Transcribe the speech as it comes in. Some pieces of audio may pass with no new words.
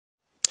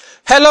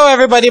Hello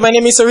everybody, my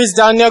name is Oris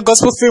Daniel,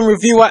 gospel film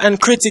reviewer and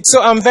critic. So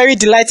I'm very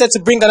delighted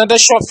to bring another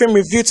short film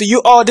review to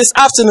you all this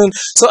afternoon.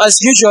 So as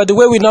usual, the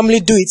way we normally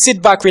do it,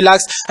 sit back,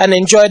 relax and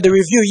enjoy the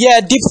review. Yeah,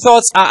 Deep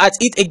Thoughts are at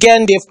it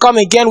again. They've come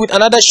again with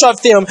another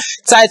short film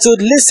titled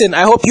Listen.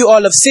 I hope you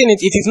all have seen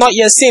it. If you've not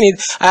yet seen it,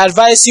 I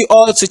advise you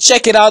all to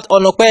check it out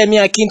on Opeyemi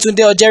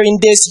Akintunde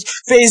Ojerinde's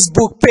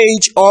Facebook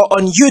page or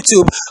on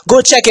YouTube.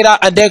 Go check it out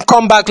and then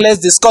come back.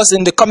 Let's discuss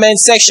in the comment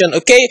section,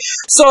 okay?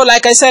 So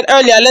like I said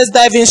earlier, let's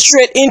dive in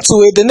straight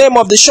into it. The name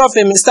of the short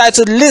film is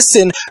titled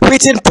Listen,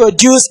 written,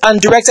 produced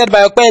and directed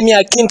by Opeyemi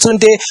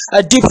Akintunde,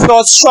 a Deep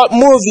Thoughts short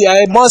movie.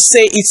 I must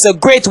say it's a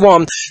great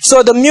one.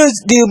 So the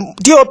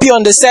DOP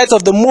on the set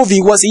of the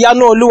movie was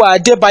Iyanu Oluwa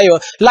Adebayo.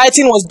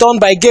 Lighting was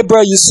done by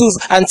Gabriel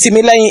Yusuf and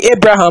Timileyin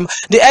Abraham.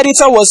 The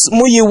editor was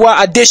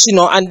Muyiwa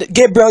Adeshino and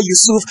Gabriel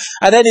Yusuf,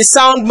 and then the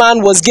sound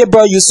man was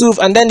Gabriel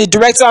Yusuf, and then the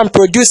director and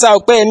producer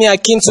Opeyemi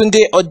Akintunde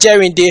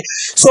Ojerinde.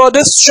 So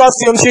this short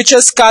film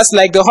features cast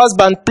like the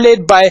husband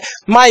played by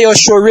Mayo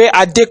Shore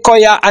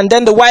Adekoya, and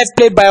then the wife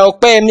played by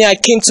Opeyemi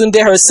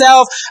Akintunde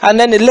herself, and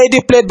then the lady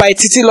played by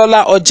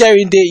Titilola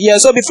Ojerinde. Yeah,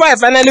 so before I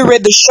finally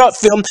read the short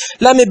film,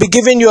 let me be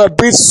giving you a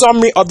brief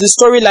summary of the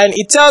storyline.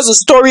 It tells the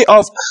story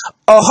of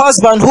a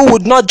husband who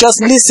would not just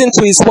listen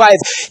to his wife.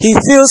 He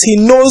feels he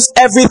knows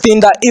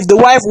everything, that if the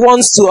wife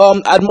wants to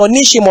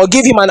admonish him or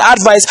give him an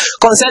advice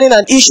concerning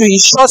an issue,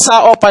 he shuts her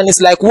up and is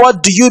like,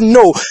 what do you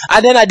know?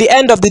 And then at the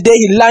end of the day,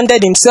 he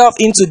landed himself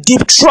into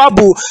deep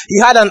trouble.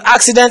 He had an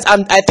accident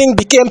and I think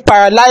became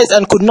paralyzed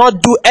and could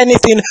not do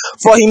anything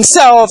for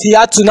himself. He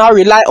had to now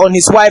rely on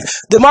his wife.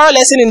 The moral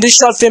lesson in this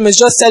short film is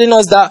just telling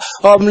us that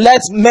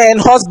let men,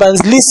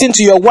 husbands, listen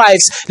to your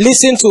wives,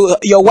 listen to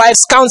your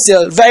wife's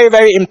counsel. Very,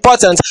 very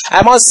important.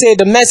 I must say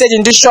the message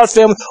in this short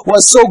film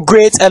was so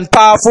great and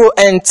powerful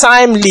and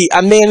timely. I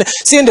mean,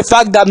 seeing the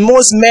fact that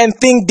most men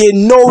think they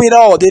know it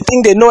all, they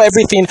think they know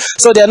everything,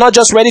 so they're not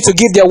just ready to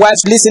give their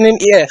wives listening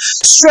ear.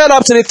 Straight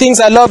up to the things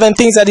I love and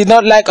things I did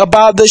not like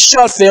about the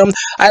short film.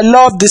 I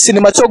love the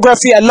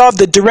cinematography, I love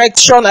the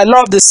direction, I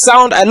love the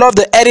sound, I love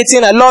the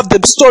editing, I love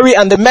the story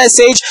and the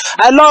message,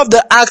 I love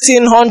the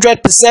acting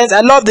 100%,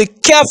 I love the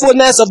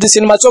carefulness of the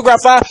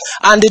cinematographer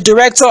and the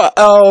director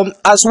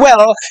as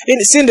well, in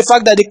seeing the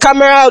fact that the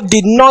camera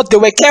they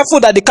were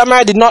careful that the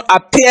camera did not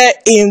appear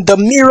in the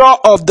mirror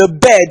of the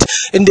bed,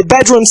 in the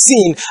bedroom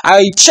scene.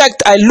 I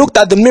looked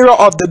at the mirror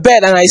of the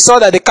bed and I saw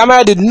that the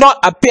camera did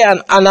not appear,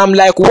 and I'm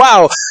like,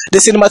 wow,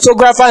 the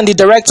cinematographer and the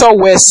director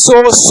were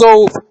so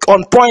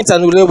on point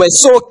and they were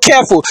so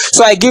careful.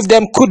 So I give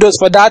them kudos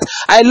for that.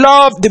 I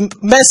love the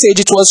message.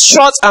 It was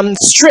short and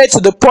straight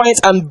to the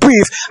point and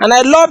brief, and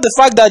I love the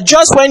fact that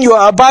just when you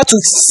are about to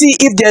see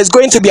if there's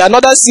going to be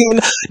another scene,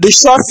 the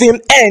short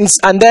film ends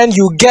and then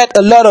you get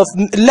a lot of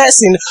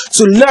lesson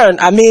to learn.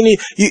 I mean,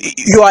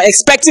 you are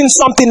expecting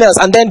something else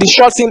and then the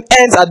short film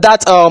ends at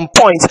that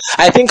point.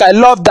 I think I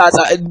love that.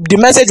 The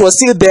message was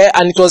still there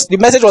and the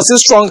message was still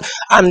strong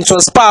and it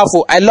was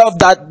powerful. I love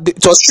that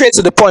it was straight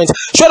to the point.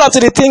 Straight up to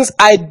the things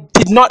I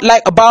did not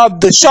like about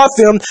the short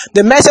film.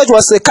 The message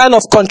was a kind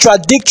of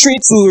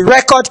contradictory to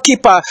Record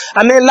Keeper.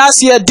 I mean,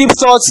 last year Deep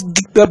Thoughts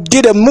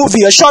did a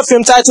movie, a short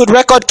film titled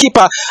Record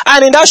Keeper,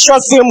 and in that short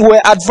film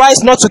we're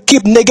advised not to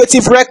keep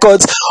negative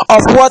records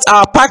of what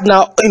our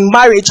partner in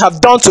marriage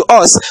have done to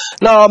us.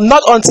 Now,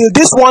 not until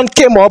this one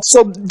came up.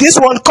 So this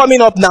one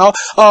coming up now,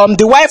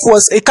 the wife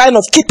was a kind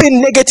of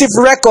keeping negative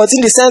records,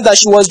 in the sense that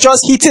she was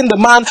just hitting the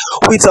man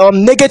with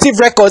negative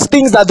records,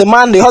 things that the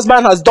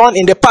husband has done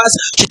in the past.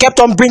 She kept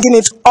on bringing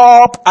it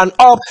up and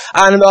up,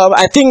 and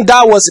I think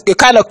that was a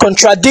kind of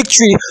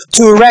contradictory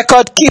to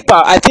Record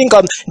Keeper. I think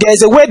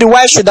there's a way the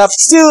wife should have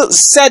still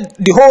said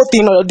the whole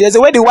thing, or there's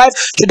a way the wife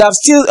should have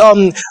still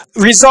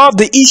resolved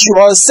the issue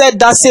or said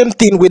that same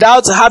thing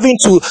without having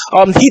to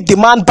hit the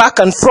man back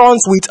and front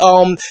with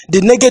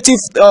the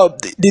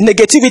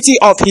negativity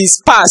of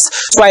his past.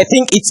 So I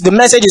think the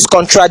message is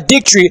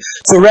contradictory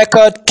to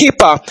Record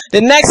Keeper. The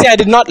next thing I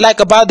did not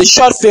like about the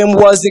short film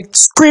was the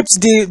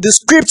script. The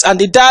script and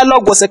the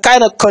dialogue was a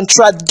kind of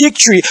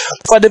contradictory.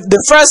 For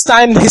the first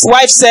time, his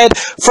wife said,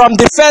 from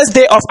the first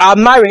day of our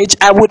marriage,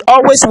 I would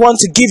always want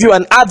to give you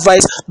an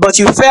advice, but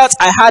you felt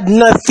I had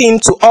nothing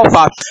to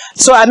offer.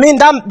 So I mean,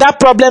 that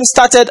problem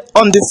started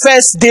on the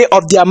first day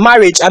of their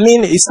marriage. I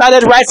mean, it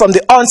started right from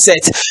the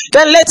onset.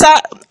 Then later,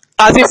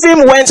 as the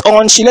film went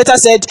on, she later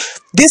said,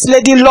 this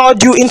lady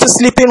lured you into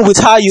sleeping with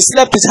her, you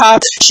slept with her,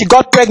 she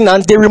got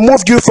pregnant, they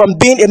removed you from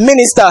being a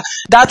minister.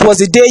 That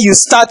was the day you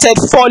started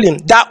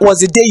falling. That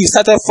was the day you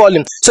started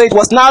falling. So it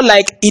was now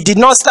like it did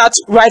not start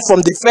right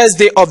from the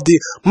first day of the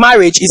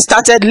marriage. It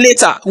started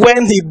later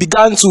when he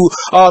began to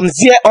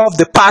veer off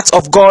the path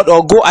of God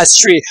or go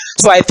astray.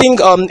 So I think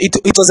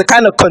it was a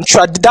kind of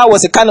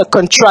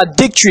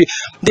contradictory.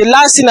 The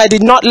last thing I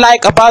did not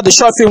like about the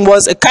short film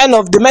was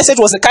the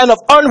message was a kind of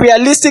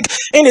unrealistic,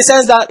 in the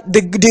sense that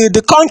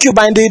the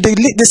concubine and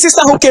the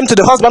sister who came to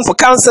the husband for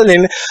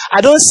counseling,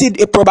 I don't see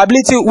a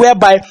probability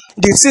whereby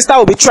the sister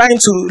will be trying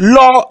to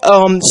lure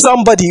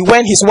somebody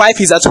when his wife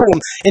is at home.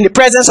 In the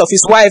presence of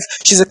his wife,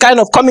 she's a kind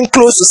of coming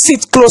close to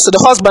sit close to the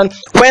husband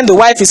when the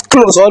wife is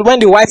close or when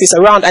the wife is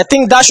around. I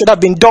think that should have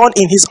been done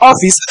in his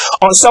office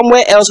or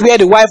somewhere else where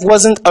the wife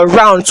wasn't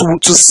around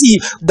to see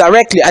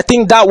directly. I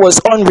think that was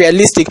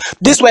unrealistic.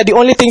 These were the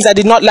only things I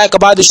did not like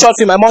about the short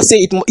film. I must say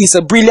it is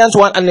a brilliant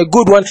one and a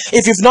good one.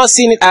 If you've not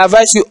seen it, I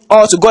advise you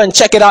all to go and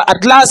check it out.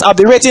 At last, I'll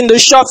be rating the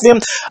short film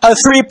a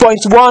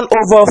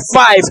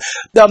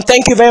 3.1/5.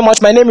 Thank you very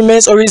much. My name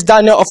remains Oris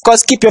Daniel. Of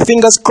course, keep your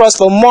fingers crossed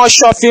for more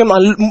short film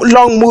and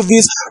long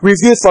movies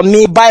reviewed from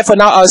me. Bye for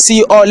now. I'll see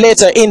you all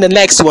later in the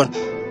next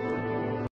one.